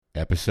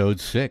Episode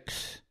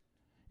 6,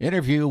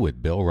 Interview with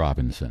Bill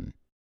Robinson.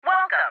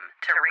 Welcome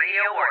to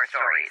Radio War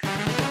Stories.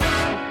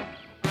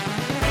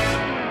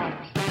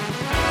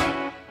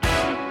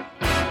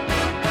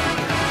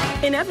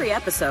 In every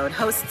episode,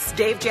 hosts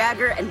Dave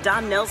Jagger and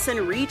Don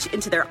Nelson reach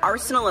into their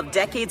arsenal of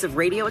decades of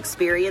radio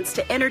experience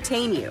to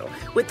entertain you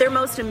with their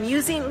most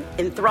amusing,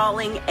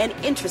 enthralling, and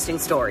interesting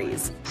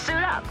stories. Suit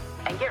up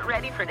and get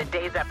ready for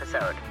today's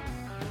episode.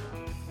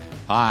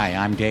 Hi,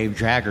 I'm Dave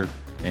Jagger,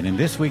 and in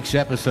this week's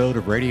episode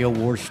of Radio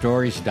War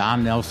Stories,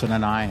 Don Nelson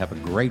and I have a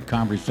great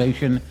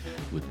conversation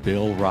with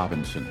Bill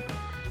Robinson.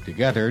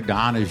 Together,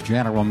 Don is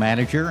general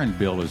manager and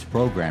Bill is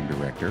program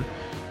director,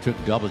 took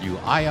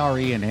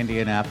WIRE in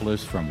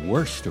Indianapolis from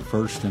worst to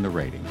first in the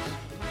ratings.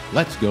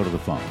 Let's go to the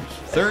phones.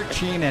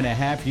 13 and a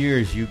half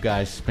years you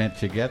guys spent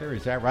together,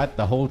 is that right?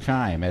 The whole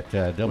time at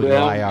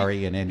WIRE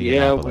in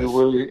Indianapolis.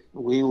 Yeah,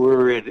 we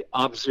were at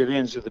opposite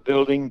ends of the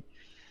building,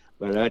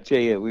 but I tell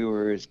you, we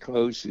were as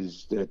close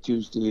as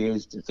Tuesday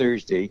is to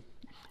Thursday.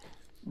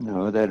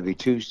 No, that'd be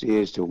Tuesday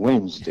is to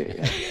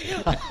Wednesday.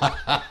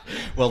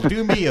 Well,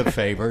 do me a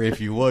favor,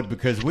 if you would,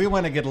 because we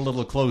want to get a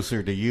little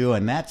closer to you,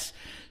 and that's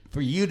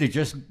for you to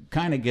just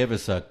kind of give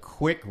us a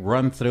quick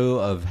run-through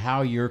of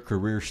how your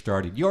career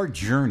started, your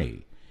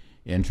journey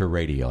into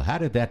radio. How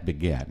did that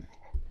begin?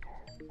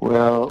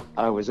 Well,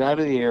 I was out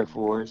of the Air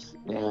Force,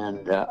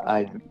 and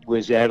I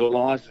was at a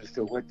loss as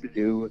to what to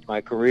do with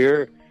my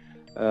career.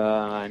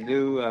 I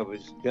knew I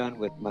was done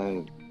with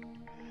my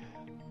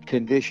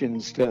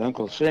conditions to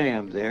Uncle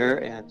Sam there,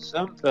 and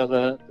some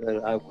fella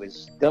that I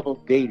was double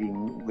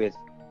dating with,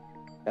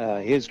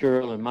 his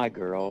girl and my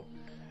girl,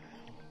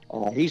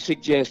 he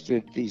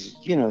suggested these,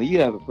 you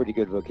have a pretty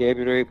good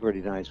vocabulary,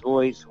 pretty nice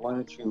voice. Why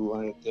don't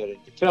you get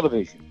into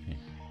television?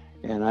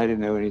 And I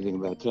didn't know anything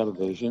about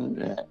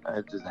television. I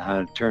didn't know how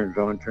to turn it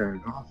on,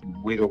 turn it off,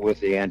 and wiggle with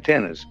the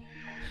antennas.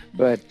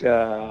 But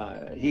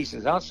he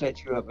says, I'll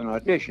set you up an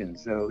audition.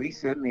 So he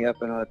set me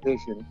up an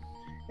audition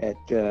at,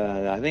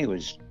 I think it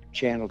was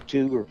Channel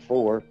 2 or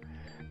 4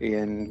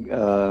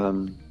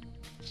 in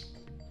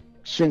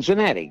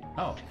Cincinnati.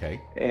 Oh,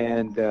 okay.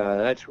 And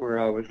that's where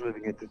I was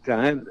living at the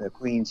time,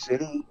 Queen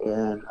City.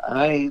 And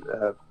I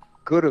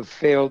could have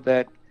failed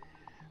that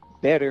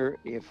better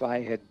if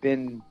I had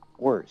been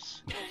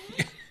worse.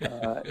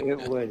 It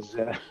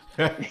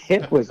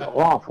was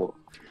awful.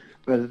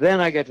 But then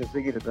I got to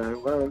thinking about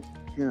it. Well,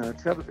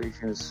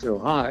 television is so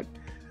hot.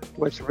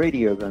 What's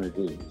radio going to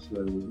do?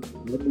 So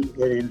let me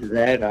get into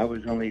that. I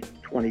was only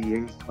 21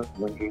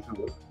 years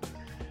old.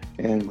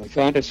 And we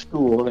found a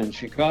school in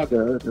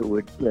Chicago that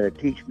would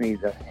teach me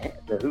the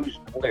who's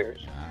and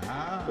where's.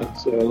 And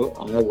so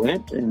I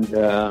went and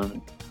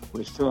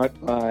was taught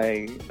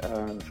by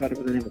a fellow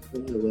by the name of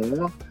Phil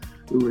Law,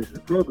 who was the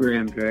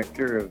program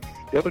director of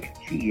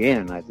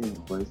WGN, I think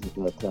it was at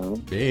that time.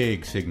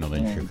 Big signal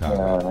in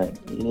Chicago.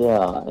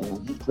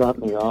 And he taught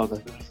me all the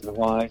who's and the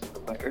whys and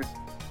the where's.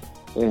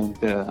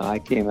 And I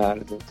came out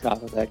at the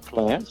top of that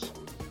class.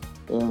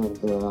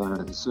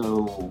 And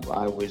so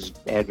I was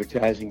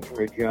advertising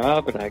for a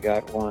job, and I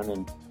got one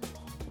in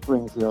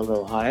Springfield,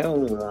 Ohio,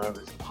 where I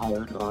was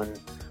hired on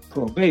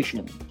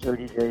probation,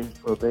 30 days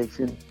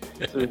probation,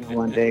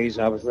 31 days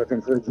I was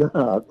looking for a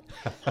job.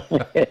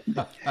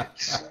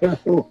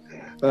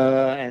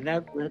 And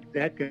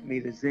that got me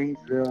to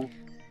Zanesville,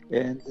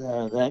 and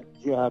that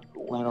job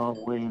went all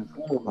the way in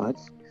 4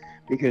 months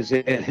because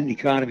it had an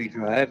economy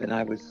drive, and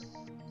I was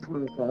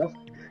 12th off,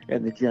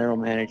 and the general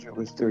manager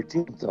was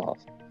 13th off.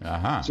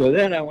 So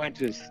then I went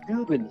to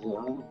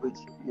Steubenville, which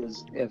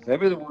is, if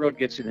ever the world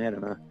gets an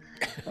enema,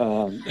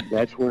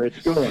 that's where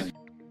it's going.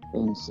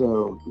 And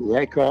so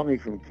they called me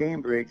from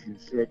Cambridge and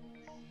said,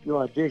 you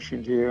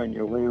auditioned here on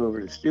your way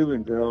over to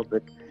Steubenville,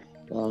 but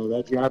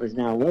that job is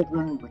now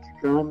open. Would you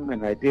come?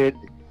 And I did,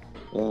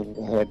 and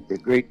had the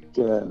great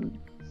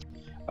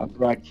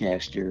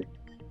broadcaster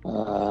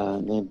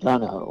named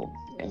Donahoe,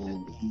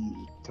 and he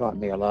taught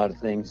me a lot of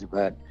things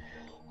about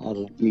how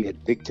to be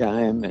at big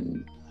time,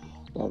 and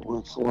that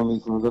worked for me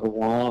for a little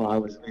while. I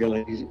was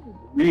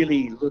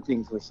really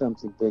looking for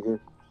something bigger.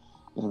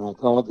 And I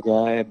called the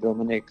guy, Bill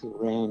Minnick, who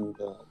ran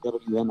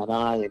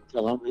WMNI in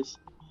Columbus.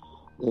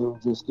 They were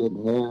just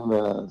getting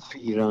their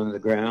feet on the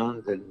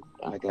ground, and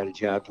I got a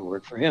job to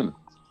work for him.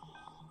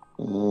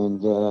 And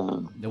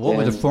what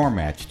were the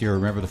formats? Do you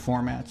remember the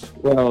formats?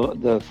 Well,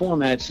 the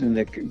formats in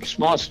the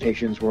small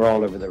stations were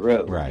all over the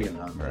road. Right,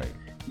 right.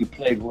 You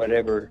played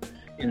whatever,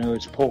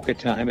 it's polka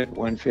time at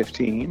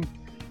 1:15,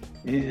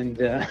 and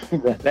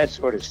that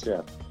sort of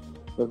stuff.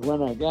 But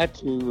when I got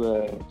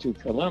to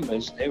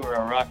Columbus, they were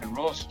a rock and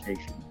roll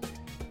station.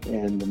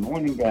 And the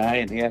morning guy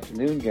and the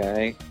afternoon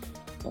guy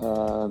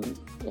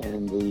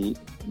and the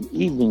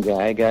evening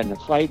guy got in a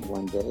fight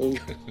one day,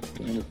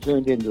 and it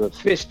turned into a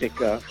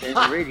fisticuff in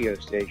the radio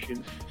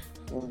station.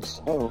 And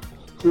so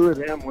 2 of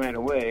them went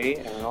away,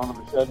 and all of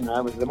a sudden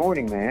I was the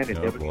morning man at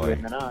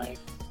WMNI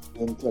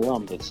in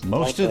Columbus.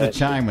 Most of the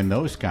time when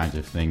those kinds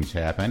of things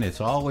happen,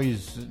 it's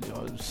always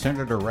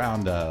centered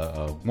around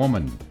a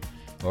woman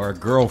or a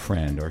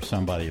girlfriend or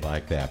somebody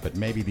like that. But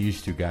maybe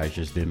these two guys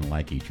just didn't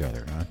like each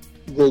other, huh?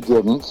 They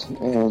didn't,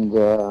 and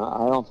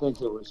I don't think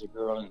there was a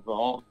girl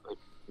involved, but,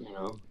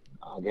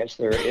 I guess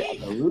they're at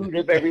the root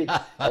of everything.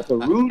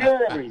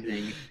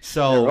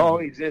 So there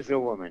always is a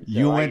woman. So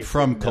you went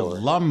from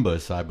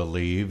Columbus, I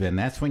believe, and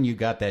that's when you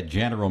got that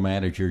general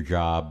manager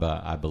job,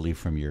 I believe,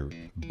 from your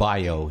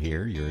bio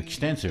here, your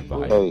extensive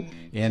bio,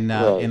 in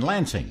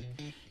Lansing.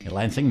 In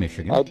Lansing,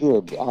 Michigan. I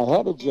did. I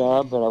had a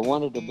job, but I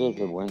wanted a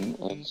bigger one,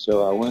 and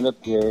so I went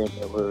up there.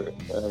 There were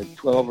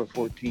 12 or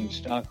 14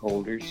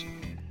 stockholders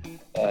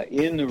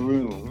in the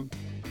room,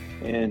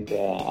 and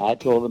I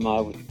told them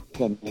I would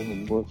come in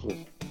and work for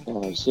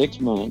 6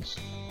 months.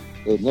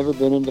 They'd never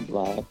been in the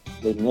black.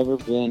 They'd never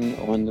been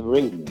on the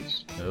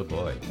ratings. Oh,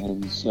 boy.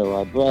 And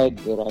so I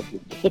bragged that I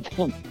could get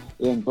them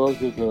in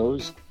both of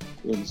those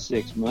in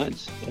 6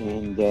 months,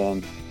 and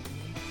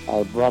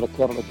I brought a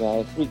couple of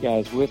guys, 3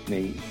 guys with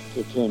me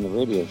to turn the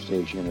radio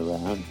station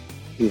around,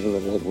 people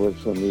that had worked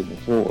for me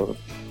before.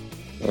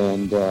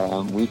 And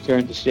we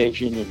turned the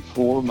station in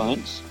 4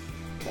 months,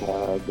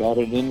 got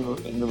it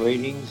in the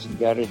ratings, and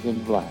got it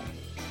in black.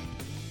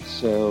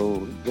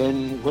 So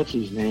then, what's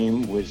his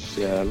name was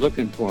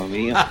looking for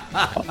me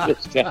all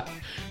this time.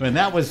 And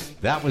that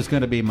was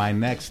going to be my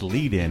next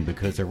lead-in,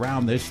 because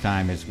around this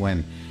time is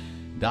when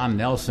Don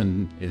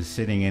Nelson is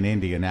sitting in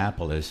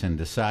Indianapolis and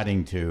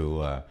deciding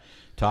to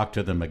talk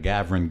to the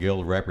McGavran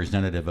Guild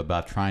representative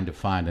about trying to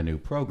find a new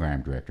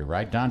program director,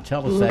 right? Don,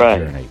 tell us that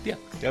journey. Yeah,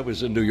 I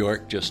was in New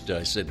York.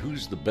 I said,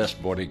 who's the best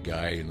morning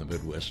guy in the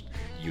Midwest?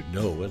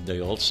 And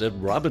they all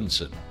said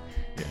Robinson.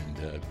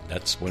 And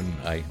that's when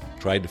I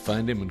tried to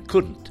find him and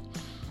couldn't,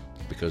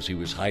 because he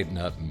was hiding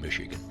out in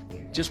Michigan.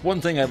 Just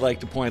one thing I'd like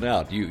to point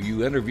out.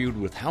 You interviewed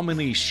with how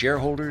many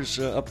shareholders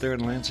up there in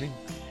Lansing?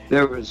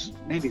 There was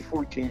maybe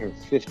 14 or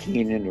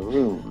 15 in the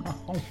room.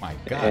 Oh, my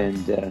God.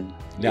 And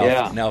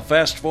Now,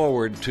 fast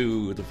forward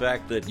to the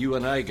fact that you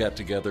and I got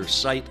together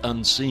sight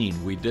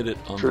unseen. We did it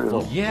on the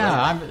phone. Yeah,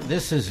 right?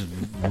 This is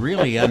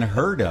really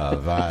unheard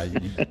of.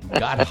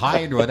 Got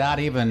hired without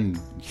even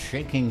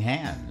shaking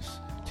hands.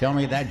 Tell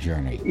me that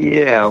journey.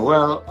 Yeah,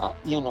 well, I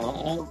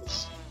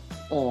was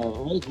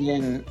right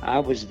then. I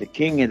was the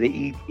king of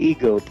the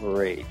ego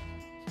parade,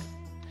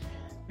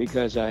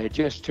 because I had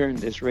just turned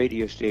this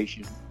radio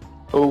station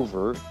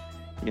over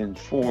in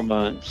 4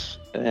 months,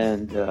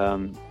 and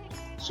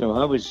so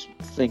I was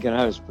thinking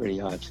I was pretty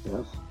hot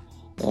stuff.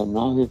 And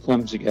now here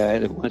comes a guy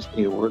that wants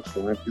me to work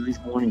for him, do his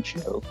morning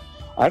show.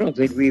 I don't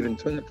think we even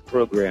took the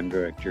program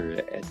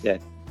director at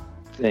that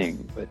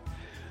thing, but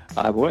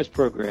I was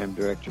program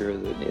director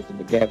at the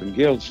McGavran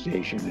Guild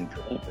station in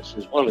Columbus,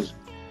 as well as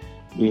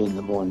being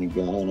the morning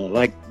guy, and I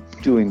like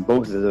doing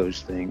both of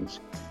those things.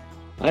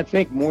 I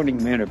think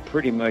morning men are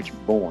pretty much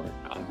born.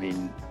 I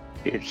mean,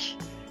 it's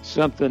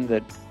something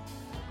that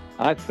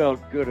I felt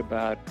good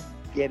about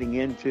getting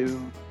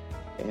into,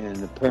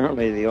 and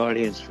apparently the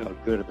audience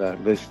felt good about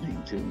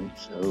listening to me.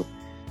 So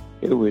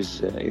it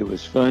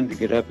was fun to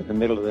get up in the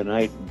middle of the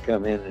night and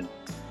come in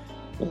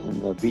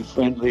and be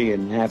friendly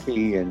and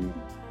happy, and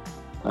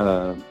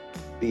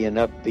be an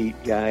upbeat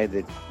guy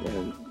that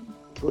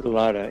put a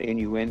lot of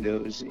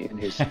innuendos in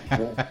his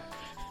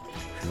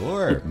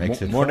Sure,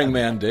 makes it Morning fun.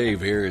 Man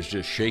Dave here is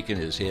just shaking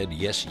his head.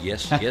 Yes,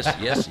 yes, yes,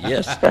 yes,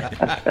 yes.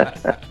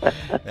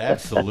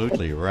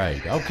 Absolutely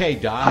right. Okay,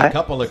 Don, a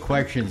couple of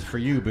questions for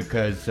you,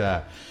 because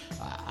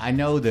I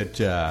know that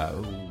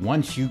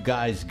once you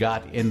guys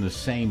got in the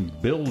same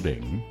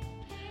building,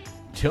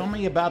 tell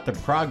me about the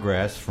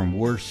progress from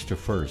worst to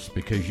first,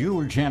 because you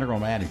were general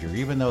manager.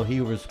 Even though he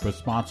was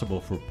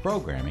responsible for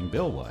programming,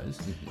 Bill was,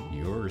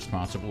 you were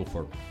responsible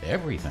for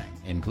everything,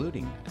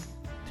 including that.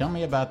 Tell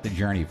me about the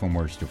journey from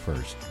worst to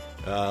first.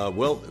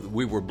 Well,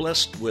 we were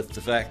blessed with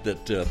the fact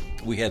that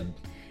we had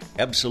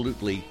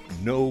absolutely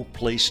no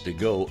place to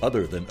go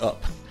other than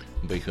up,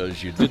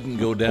 because you didn't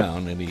go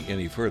down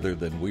any further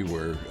than we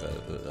were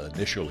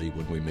initially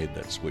when we made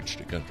that switch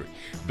to country.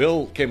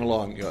 Bill came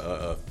along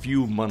a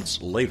few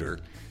months later,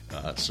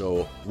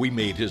 so we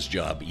made his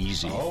job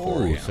easy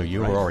for him. So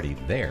you were already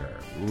there.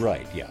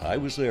 Right, yeah. I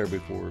was there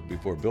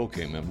before Bill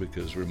came in,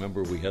 because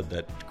remember we had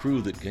that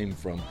crew that came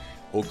from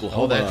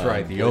Oklahoma. Oh, that's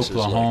right, the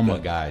Oklahoma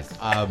guys.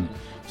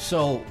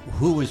 So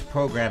who was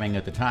programming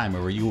at the time,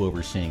 or were you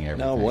overseeing everything?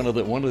 No, one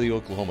of the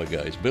Oklahoma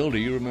guys. Bill, do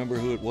you remember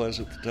who it was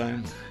at the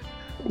time?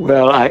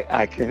 Well,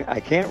 I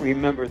can't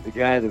remember the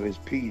guy that was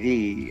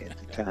PD at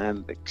the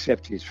time,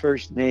 except his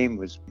first name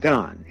was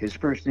Don. His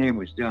first name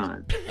was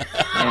Don.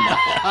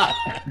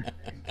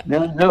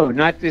 No,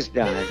 not this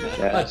Don.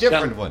 A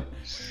different one.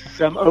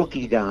 Some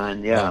Okie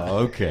Don, yeah. Oh,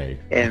 okay.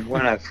 And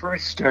when I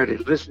first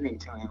started listening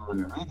to him on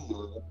the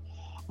radio,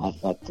 I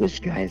thought, this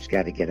guy's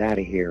got to get out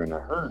of here in a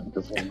hurry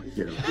before we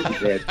get a really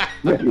bad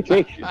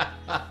reputation.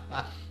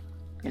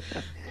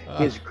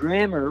 His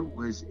grammar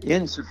was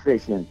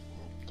insufficient,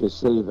 to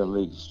say the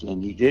least,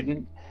 and he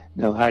didn't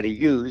know how to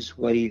use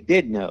what he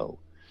did know.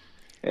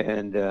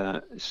 And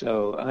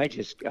so I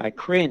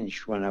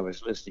cringed when I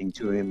was listening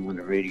to him on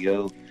the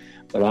radio,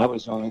 but I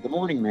was only the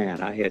morning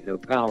man. I had no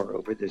power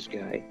over this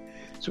guy.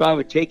 So I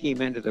would take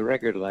him into the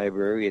record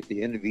library at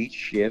the end of each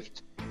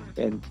shift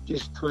and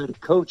just try to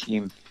coach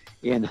him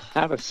in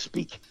how to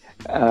speak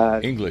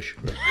English.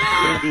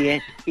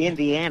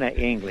 Indiana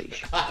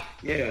English.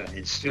 Yeah,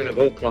 instead of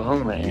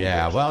Oklahoma English.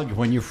 Yeah, well,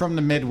 when you're from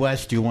the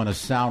Midwest, you want to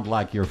sound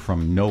like you're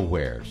from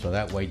nowhere. So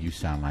that way you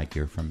sound like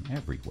you're from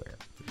everywhere.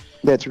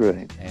 That's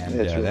right. And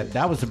That's right.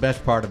 that was the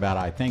best part about,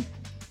 I think,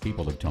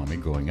 people have told me,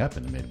 growing up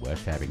in the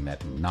Midwest, having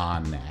that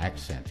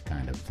non-accent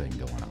kind of thing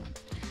going on.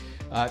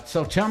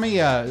 So tell me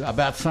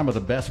about some of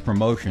the best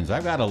promotions.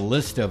 I've got a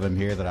list of them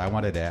here that I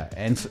wanted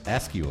to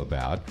ask you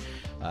about.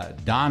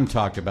 Don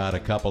talked about a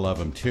couple of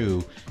them,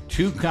 too.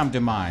 Two come to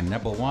mind.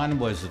 Number one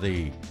was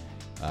the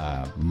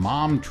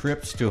mom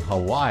trips to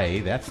Hawaii.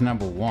 That's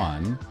number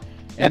one.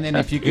 And then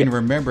if you can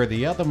remember,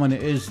 the other one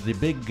is the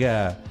big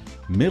 $1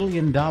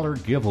 million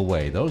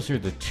giveaway. Those are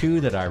the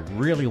two that I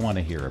really want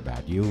to hear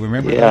about. You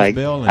remember those,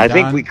 Bill and I Don?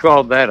 think we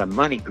called that a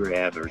money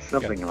grab or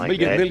something like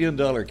that. $1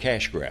 million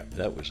cash grab.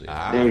 That was it.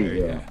 There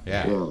you go.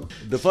 Yeah.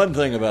 The fun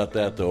thing about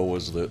that, though,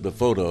 was the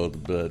photo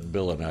that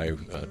Bill and I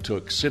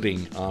took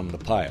sitting on the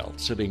pile,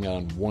 sitting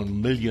on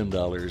 $1 million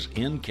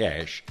in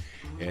cash.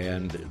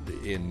 And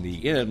in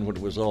the end, when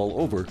it was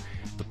all over,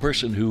 the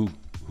person who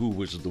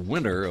was the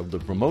winner of the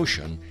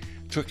promotion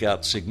took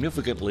out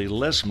significantly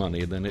less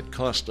money than it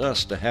cost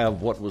us to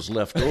have what was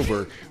left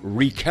over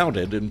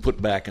recounted and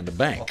put back in the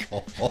bank.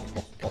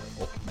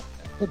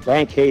 The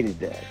bank hated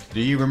that.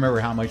 Do you remember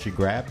how much you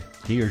grabbed,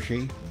 he or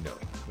she? No.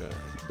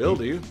 Bill,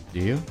 do you?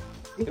 Do you?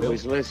 It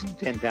was less than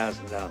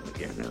 $10,000,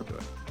 you know,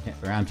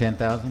 Around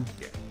 10,000?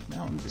 Yeah.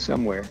 No.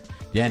 somewhere.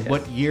 And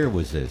what year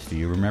was this? Do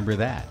you remember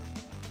that?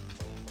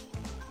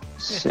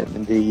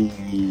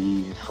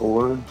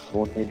 74,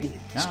 maybe.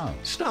 No.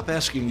 Stop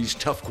asking these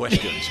tough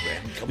questions,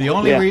 man. Come The on.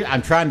 only Yeah. reason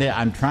I'm trying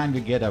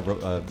to get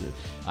a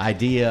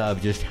idea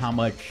of just how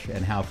much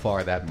and how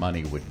far that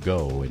money would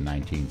go in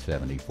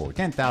 1974.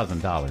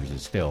 $10,000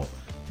 is still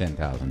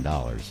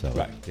 $10,000, so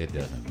Right. it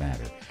doesn't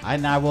matter.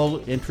 And I will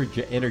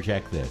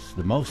interject this: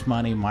 the most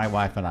money my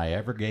wife and I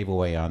ever gave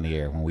away on the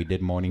air when we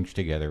did mornings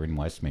together in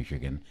West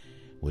Michigan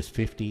was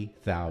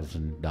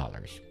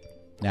 $50,000.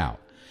 Now,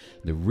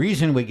 the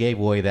reason we gave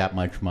away that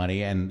much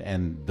money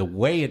and the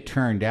way it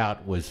turned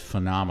out was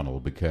phenomenal,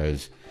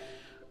 because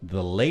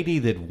the lady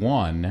that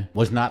won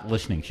was not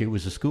listening. She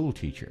was a school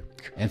teacher.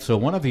 And so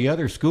one of the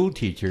other school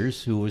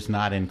teachers, who was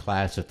not in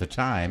class at the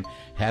time,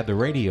 had the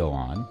radio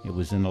on. It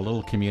was in a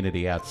little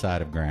community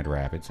outside of Grand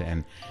Rapids.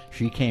 And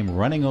she came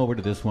running over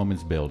to this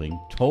woman's building,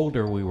 told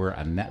her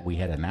we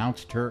had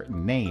announced her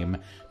name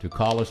to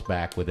call us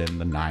back within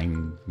the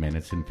 9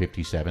 minutes and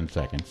 57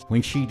 seconds.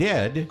 When she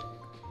did,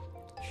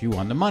 she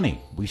won the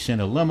money. We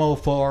sent a limo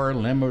for her,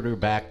 limoed her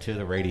back to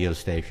the radio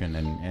station,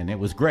 and it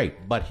was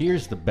great. But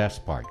here's the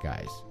best part,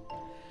 guys.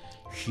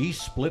 She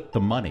split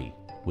the money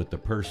with the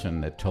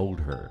person that told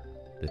her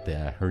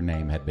that her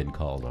name had been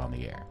called on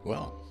the air.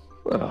 Well,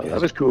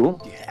 That was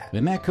cool.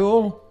 Isn't that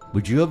cool?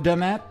 Would you have done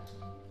that,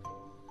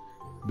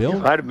 Bill?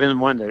 If I'd have been the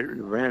one that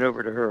ran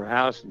over to her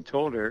house and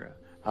told her,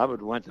 I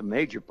would want the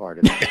major part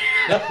of it.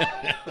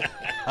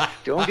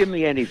 Don't give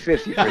me any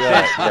 50%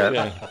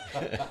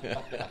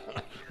 stuff.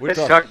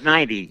 Let's talk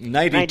 90.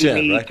 90-10,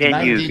 me, right?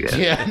 10 you.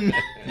 90-10.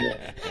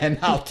 And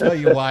I'll tell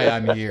you why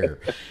I'm here.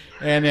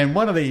 And then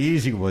one of the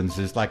easy ones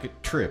is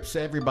like trips.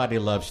 Everybody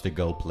loves to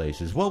go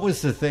places. What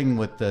was the thing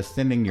with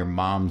sending your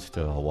moms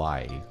to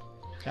Hawaii?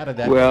 How did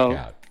that work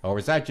out? Or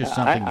was that just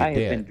something you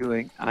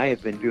did? I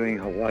have been doing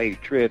Hawaii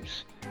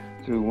trips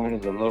through one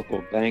of the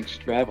local bank's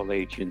travel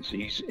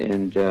agencies,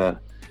 and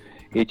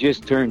it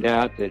just turned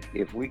out that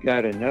if we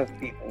got enough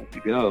people to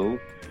go,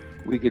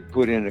 we could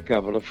put in a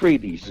couple of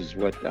freebies, is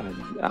what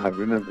I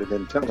remember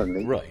them telling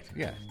me. right,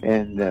 yeah.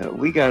 And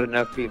we got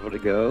enough people to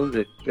go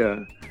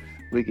that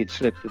we could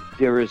slip the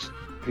dearest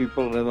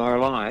people in our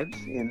lives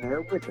in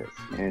there with us.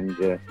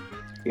 And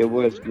it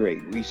was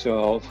great. We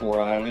saw all 4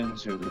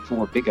 islands, or the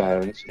 4 big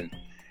islands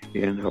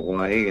in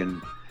Hawaii,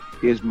 and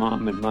his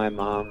mom and my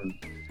mom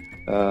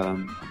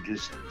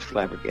just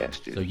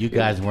flabbergasted. So you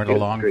guys weren't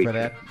along for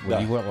that? No,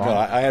 You weren't no,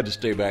 along? I had to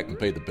stay back and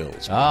pay the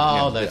bills.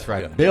 Oh, Yeah, that's yeah,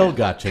 right. yeah. Bill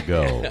got to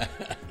go.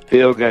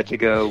 Bill got to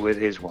go with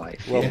his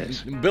wife. Well,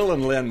 yes. Bill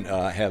and Lynn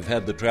have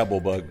had the travel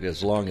bug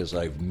as long as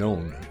I've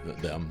known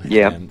them.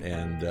 Yeah.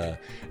 And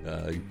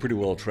he pretty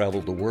well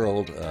traveled the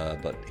world,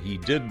 but he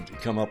did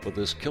come up with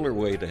this killer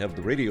way to have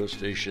the radio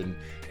station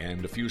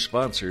and a few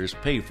sponsors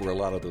pay for a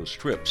lot of those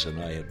trips, and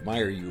I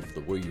admire you for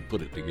the way you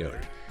put it together.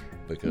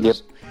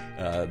 Because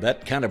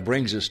that kind of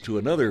brings us to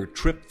another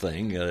trip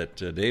thing that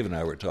Dave and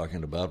I were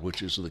talking about,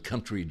 which is the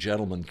Country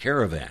Gentleman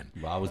Caravan.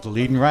 Well, I was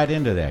leading right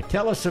into that.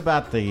 Tell us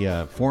about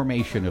the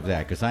formation of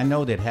that, because I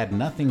know that had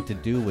nothing to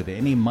do with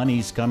any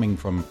monies coming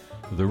from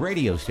the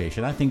radio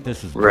station. I think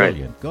this is Right.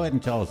 brilliant. Go ahead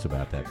and tell us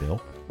about that,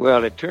 Bill.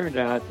 Well, it turned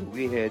out that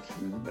we had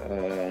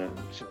some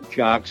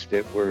jocks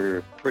that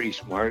were pretty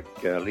smart,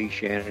 Lee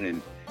Shannon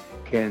and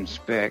Ken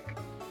Speck,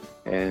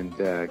 and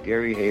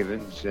Gary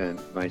Havens and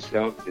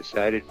myself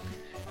decided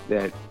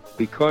that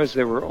because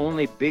there were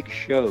only big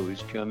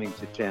shows coming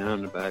to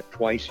town about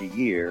twice a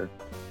year,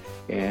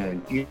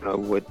 and you know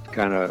what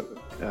kind of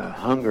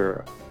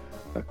hunger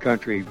a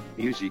country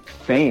music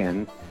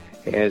fan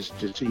as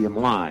to see him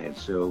live.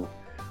 So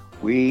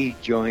we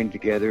joined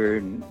together,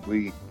 and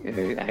we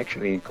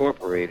actually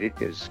incorporated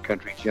as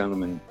Country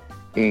Gentlemen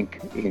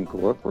Inc.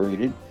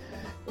 Incorporated,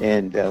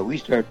 and we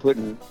started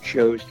putting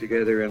shows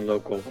together in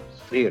local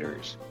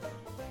theaters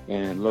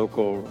and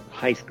local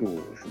high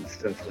schools and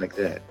stuff like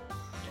that.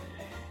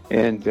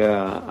 And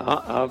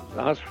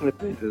I'll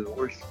slip into the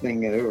worst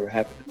thing that ever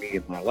happened to me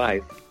in my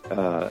life.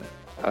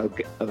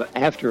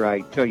 After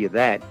I tell you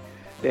that,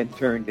 then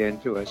turned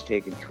into us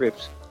taking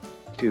trips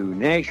to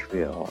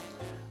Nashville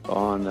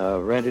on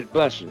rented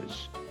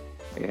buses.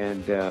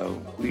 And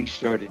we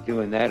started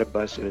doing that a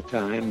bus at a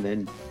time,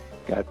 then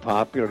got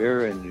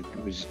popular, and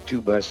it was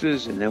 2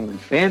 buses. And then when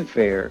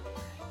Fanfare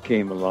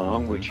came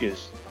along, which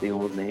is the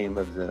old name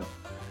of the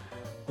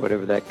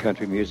whatever that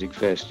country music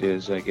fest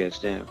is, I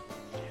guess now.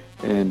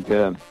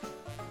 And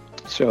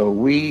so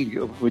we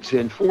would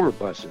send 4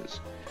 buses.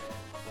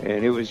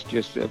 And it was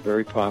just a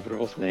very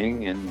popular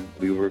thing, and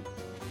we were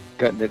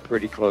cutting it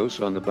pretty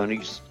close on the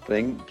bunnies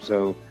thing.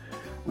 So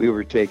we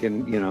were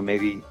taking,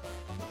 maybe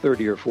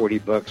 $30 or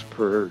 $40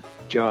 per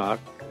jock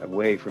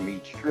away from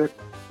each trip,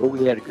 but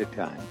we had a good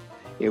time.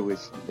 It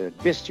was the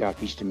disc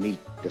jockeys to meet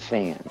the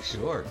fans.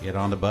 Sure, get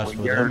on the bus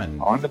with them.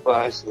 And on the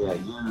bus, yeah,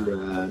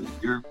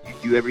 you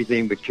do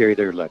everything but carry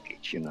their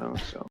luggage,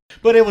 So,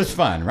 but it was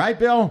fun, right,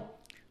 Bill?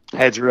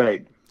 That's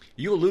right.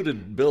 You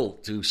alluded, Bill,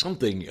 to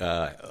something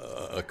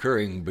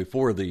occurring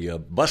before the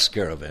bus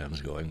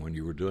caravans going when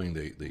you were doing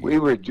the... We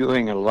were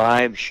doing a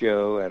live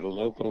show at a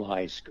local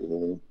high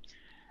school,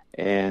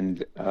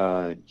 and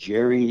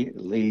Jerry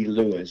Lee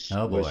Lewis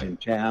was in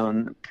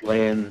town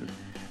playing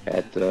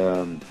at,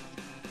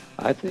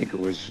 I think it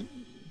was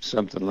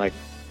something like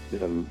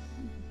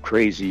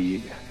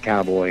Crazy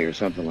Cowboy or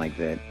something like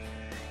that.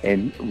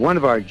 And one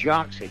of our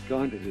jocks had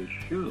gone to this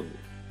show,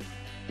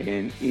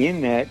 and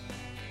in that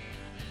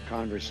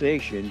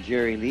conversation,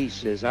 Jerry Lee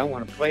says, I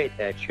want to play at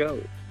that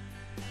show.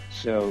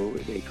 So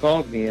they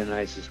called me, and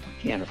I says, we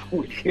can't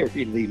afford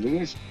Jerry Lee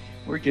Lewis.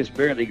 We're just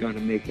barely going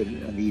to make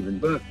an even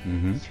buck.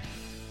 Mm-hmm.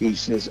 He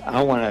says,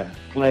 I want to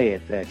play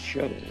at that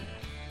show.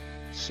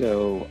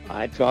 So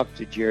I talked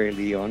to Jerry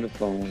Lee on the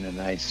phone,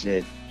 and I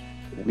said,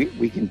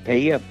 we can pay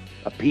you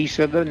a piece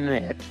of the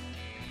net.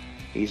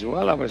 He said,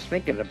 well, I was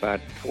thinking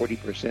about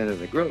 40% of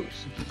the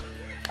gross.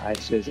 I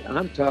says,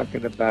 I'm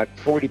talking about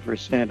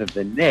 40% of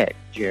the net,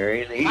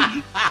 Jerry Lee.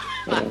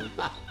 And he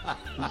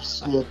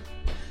said,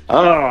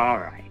 oh, all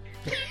right.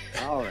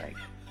 All right.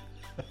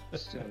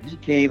 So he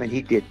came and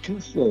he did 2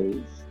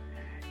 shows.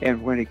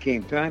 And when it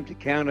came time to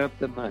count up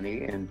the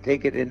money and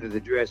take it into the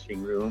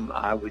dressing room,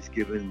 I was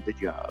given the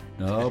job.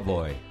 Oh,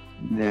 boy.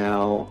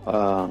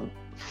 Now,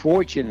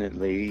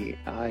 fortunately,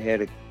 I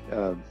had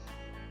a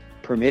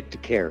permit to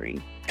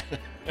carry.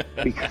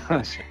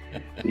 because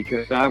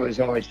I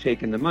was always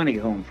taking the money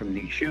home from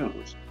these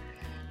shows.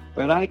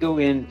 But I go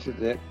into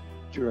the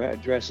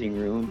dressing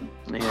room,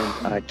 and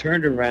I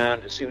turned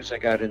around as soon as I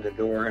got in the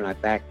door, and I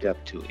backed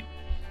up to him.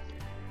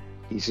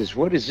 He says,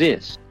 what is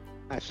this?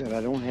 I said,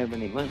 I don't have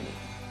any money.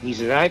 He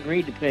said, I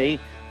agreed to pay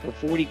for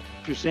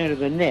 40% of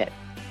the net.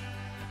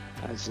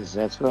 I says,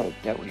 that's right.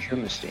 That was your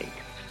mistake.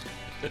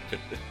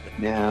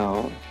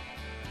 Now,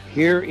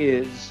 here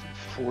is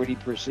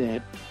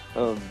 40%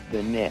 of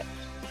the net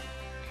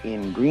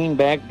in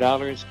greenback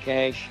dollars,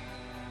 cash,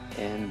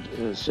 and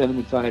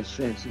 75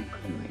 cents in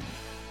coin.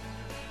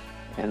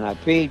 And I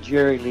paid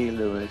Jerry Lee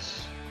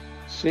Lewis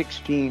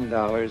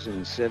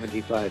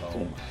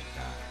 $16.75.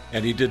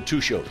 And he did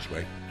 2 shows,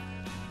 right?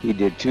 He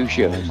did 2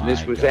 shows.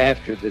 This was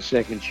after the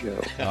second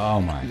show.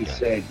 Oh, my God. He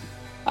said,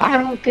 I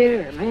don't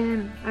care,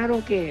 man. I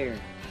don't care.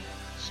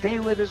 Stay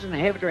with us and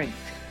have a drink.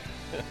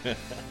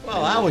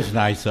 Well, that was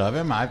nice of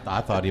him. I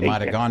thought he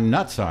might have gone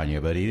nuts on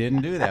you, but he didn't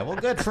do that. Well,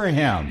 good for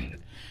him.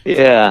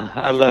 Yeah,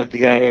 I loved the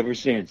guy ever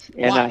since.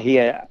 And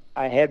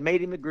I had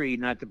made him agree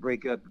not to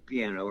break up a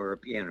piano or a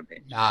piano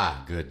bench.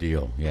 Ah, good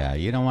deal. Yeah,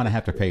 you don't want to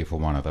have to pay for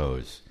one of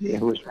those. Yeah,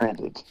 it was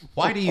rented.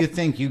 Why do you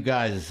think you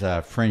guys'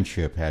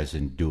 friendship has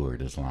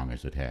endured as long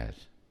as it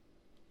has?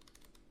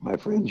 My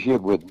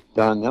friendship with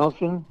Don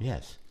Nelson?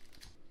 Yes.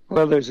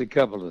 Well, there's a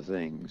couple of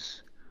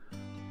things.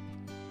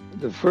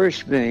 The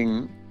first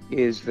thing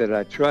is that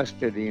I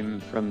trusted him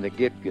from the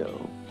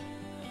get-go,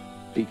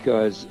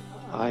 because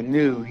I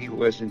knew he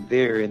wasn't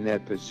there in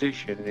that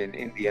position in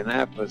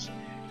Indianapolis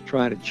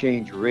trying to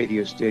change a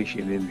radio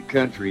station in the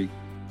country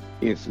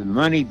if the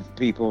money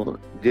people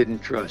didn't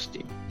trust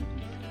him.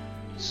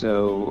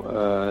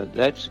 So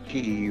that's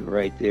key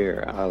right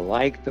there. I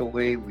liked the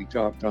way we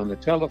talked on the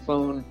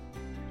telephone,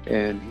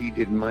 and he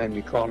didn't mind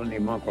me calling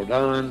him Uncle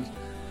Don.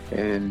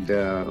 And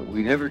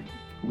we never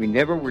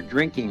were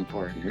drinking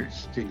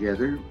partners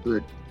together,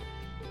 but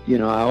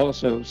I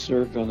also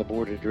served on the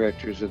board of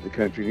directors of the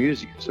Country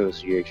Music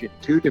Association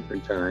 2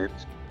 different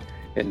times,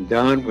 and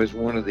Don was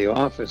one of the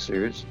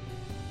officers.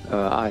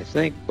 I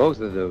think both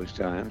of those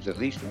times, at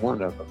least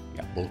one of them.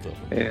 Yeah, both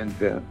of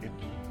them.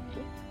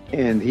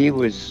 And he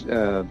was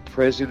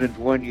president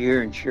one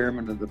year and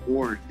chairman of the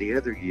board the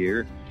other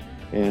year,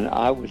 and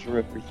I was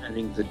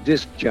representing the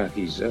disc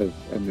jockeys of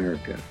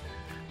America.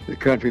 the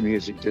Country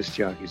Music Disc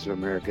Jockeys of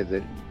America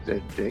that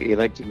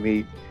elected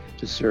me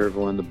to serve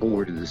on the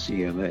board of the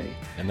CMA.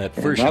 And that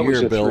first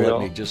year, Bill, let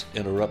me just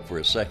interrupt for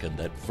a second.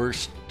 That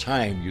first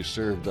time you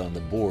served on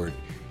the board,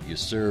 you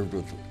served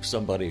with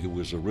somebody who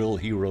was a real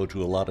hero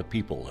to a lot of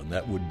people, and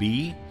that would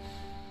be?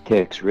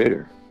 Tex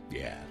Ritter.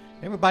 Yeah.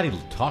 Everybody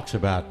talks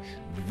about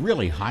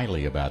really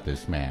highly about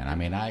this man. I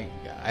mean, I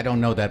don't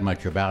know that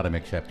much about him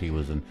except he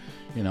was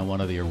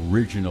one of the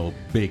original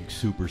big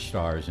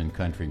superstars in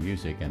country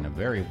music and a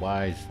very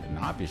wise and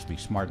obviously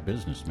smart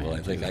businessman. Well,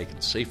 I think I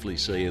can safely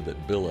say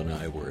that Bill and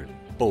I were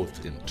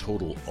both in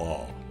total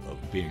awe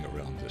of being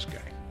around this guy.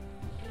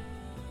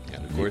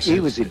 And of course,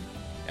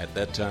 at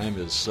that time,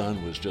 his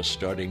son was just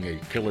starting a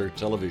killer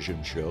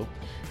television show.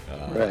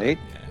 Right.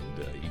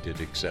 And he did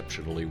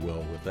exceptionally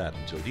well with that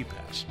until he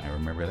passed. I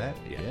remember that.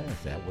 Yeah.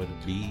 Yes, that would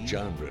be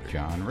John Ritter.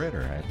 John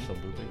Ritter,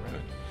 absolutely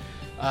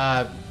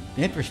right.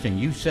 Interesting.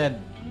 You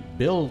said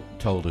Bill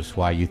told us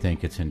why you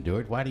think it's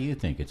endured. Why do you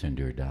think it's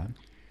endured, Don?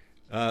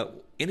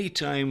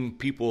 Anytime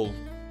people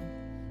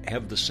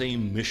have the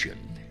same mission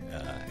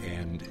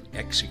and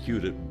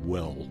execute it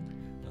well,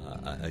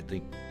 I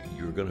think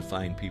you're going to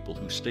find people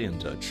who stay in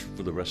touch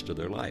for the rest of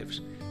their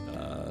lives.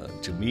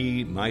 To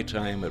me, my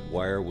time at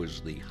Wire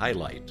was the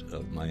highlight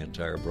of my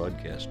entire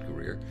broadcast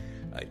career.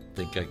 I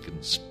think I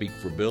can speak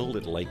for Bill.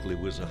 It likely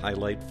was a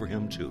highlight for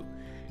him, too.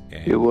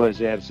 And, it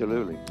was,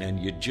 absolutely. And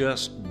you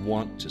just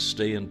want to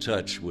stay in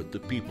touch with the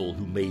people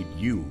who made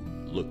you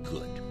look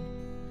good.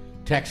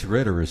 Tex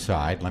Ritter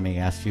aside, let me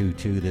ask you,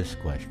 too, this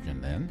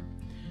question, then.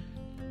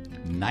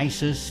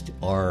 Nicest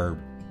or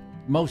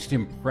most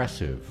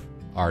impressive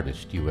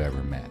artist you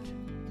ever met?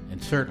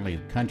 And certainly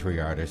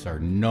country artists are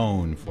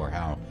known for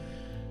how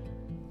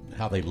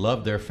they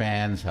love their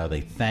fans, how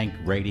they thank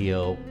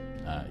radio.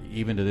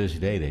 Even to this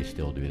day, they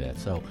still do that.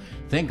 So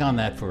think on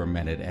that for a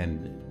minute.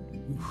 And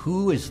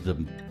who is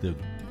the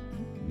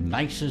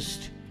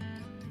nicest,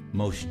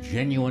 most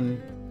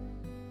genuine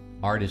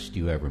artist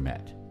you ever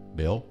met?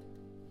 Bill?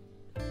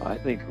 I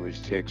think it was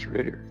Tex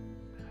Ritter.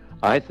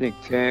 I think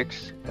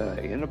Tex,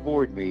 in a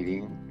board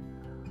meeting,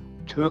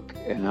 took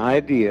an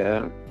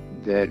idea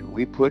that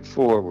we put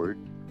forward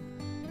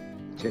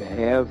to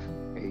have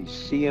a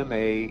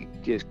CMA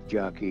Disc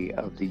Jockey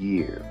of the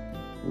Year,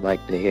 like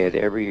they had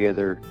every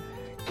other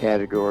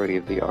category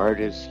of the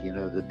artists,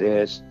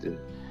 the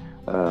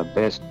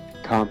best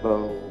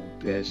combo,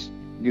 best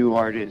new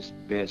artist,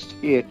 best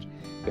hit,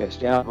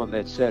 best album,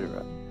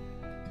 etc.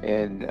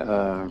 And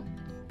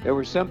there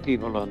were some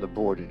people on the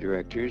board of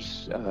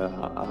directors,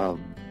 I'll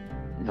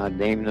not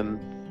name them,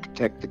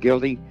 protect the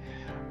guilty,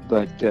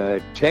 but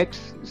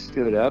Tex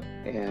stood up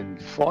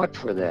and fought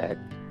for that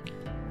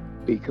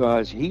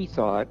because he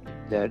thought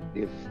that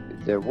if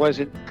there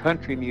wasn't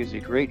country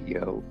music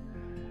radio,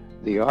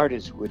 the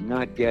artists would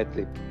not get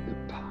the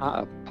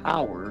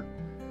power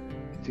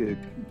to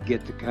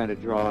get the kind of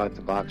draw at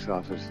the box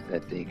office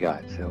that they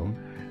got. So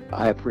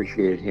I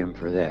appreciated him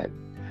for that.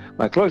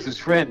 My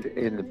closest friend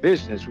in the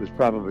business was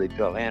probably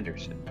Bill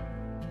Anderson.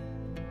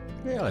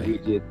 Really? He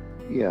did,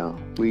 yeah.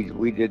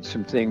 We did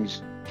some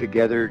things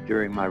together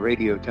during my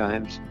radio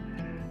times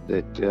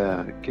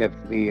that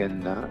kept me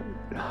in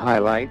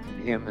highlight,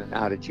 him and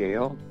out of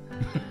jail.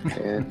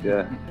 And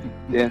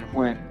then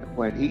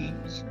when he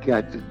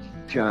got the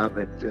job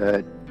at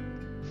the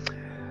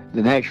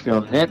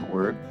Nashville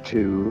Network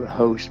to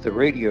host the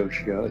radio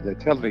show, the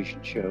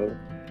television show,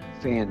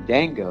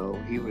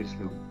 Fandango, he was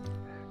the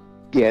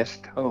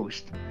guest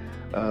host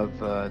of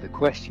the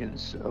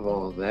questions of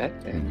all of that,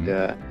 and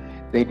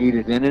they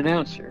needed an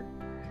announcer,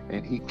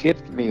 and he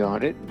tipped me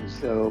on it, and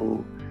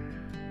so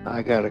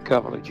I got a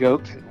couple of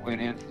jokes and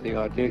went in for the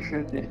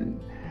audition, and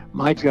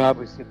my job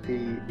was to be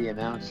the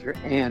announcer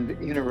and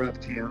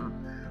interrupt him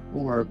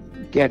or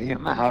get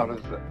him out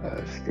of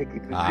a sticky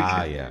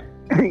position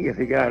if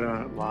he got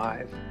on it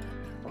live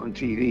on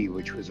TV,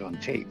 which was on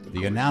tape.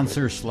 The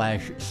announcer /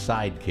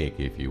 sidekick,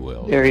 if you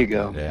will. There you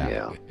go.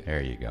 Yeah.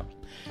 There you go.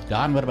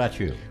 Don, what about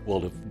you?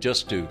 Well,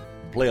 just to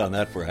play on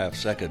that for a half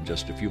second,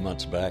 just a few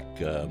months back,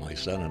 my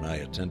son and I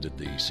attended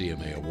the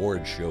CMA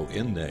Awards show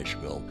in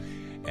Nashville,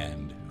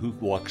 and who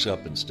walks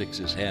up and sticks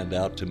his hand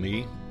out to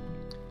me?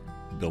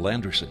 Bill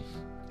Anderson.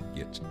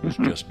 It was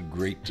just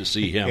great to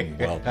see him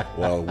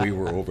while we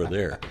were over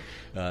there.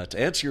 To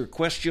answer your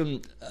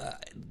question,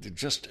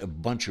 just a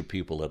bunch of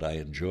people that I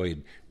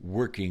enjoyed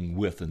working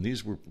with, and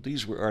these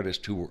were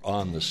artists who were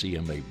on the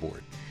CMA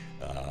board.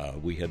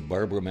 We had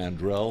Barbara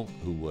Mandrell,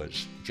 who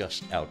was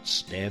just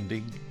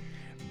outstanding.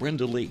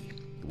 Brenda Lee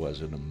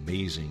was an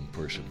amazing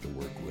person to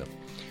work with.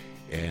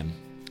 And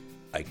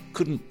I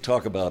couldn't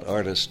talk about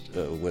artists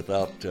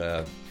without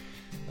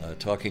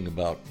talking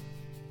about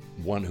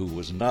one who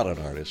was not an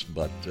artist,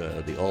 but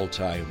the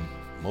all-time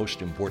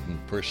most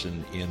important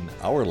person in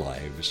our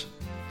lives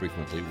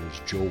frequently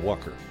was Jo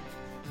Walker.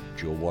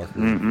 Jo Walker,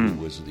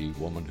 who was the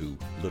woman who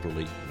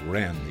literally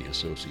ran the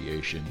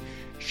association.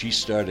 She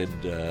started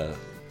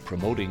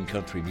promoting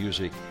country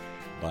music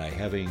by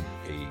having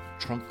a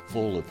trunk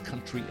full of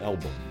country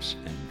albums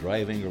and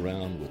driving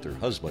around with her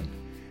husband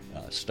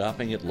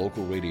stopping at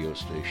local radio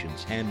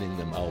stations, handing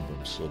them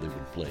albums so they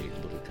would play a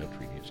little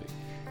country music.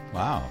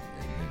 Wow.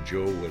 And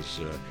Joe was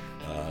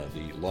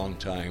the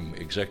longtime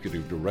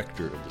executive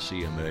director of the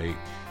CMA.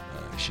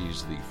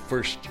 She's the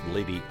first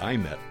lady I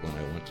met when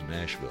I went to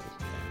Nashville,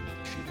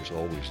 and she was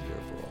always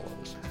there for all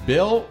of us.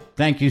 Bill,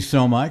 thank you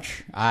so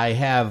much. I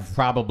have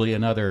probably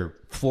another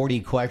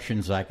 40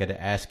 questions I could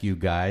ask you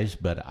guys,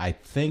 but I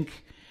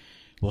think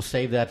we'll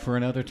save that for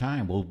another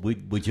time.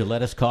 Would you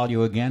let us call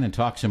you again and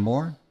talk some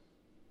more?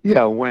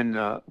 Yeah, when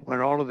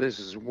all of this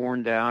is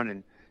worn down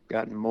and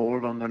gotten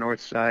mold on the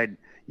north side,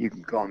 you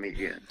can call me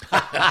again.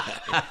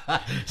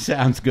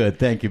 Sounds good.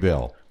 Thank you,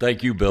 Bill.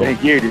 Thank you, Bill.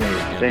 Thank you, Dave.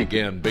 And Thank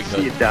again, you. big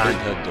See you, hug, Don.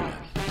 big hug to Lynn.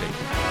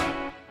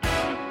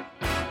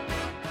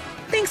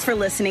 Thanks for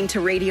listening to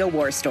Radio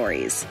War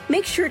Stories.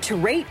 Make sure to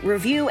rate,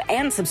 review,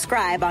 and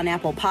subscribe on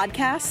Apple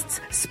Podcasts,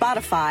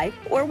 Spotify,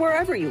 or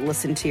wherever you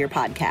listen to your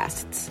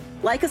podcasts.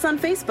 Like us on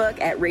Facebook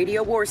at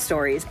Radio War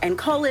Stories and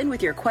call in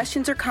with your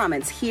questions or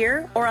comments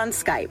here or on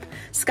Skype.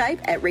 Skype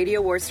at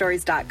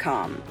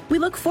RadioWarStories.com. We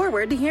look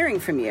forward to hearing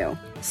from you.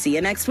 See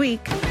you next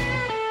week.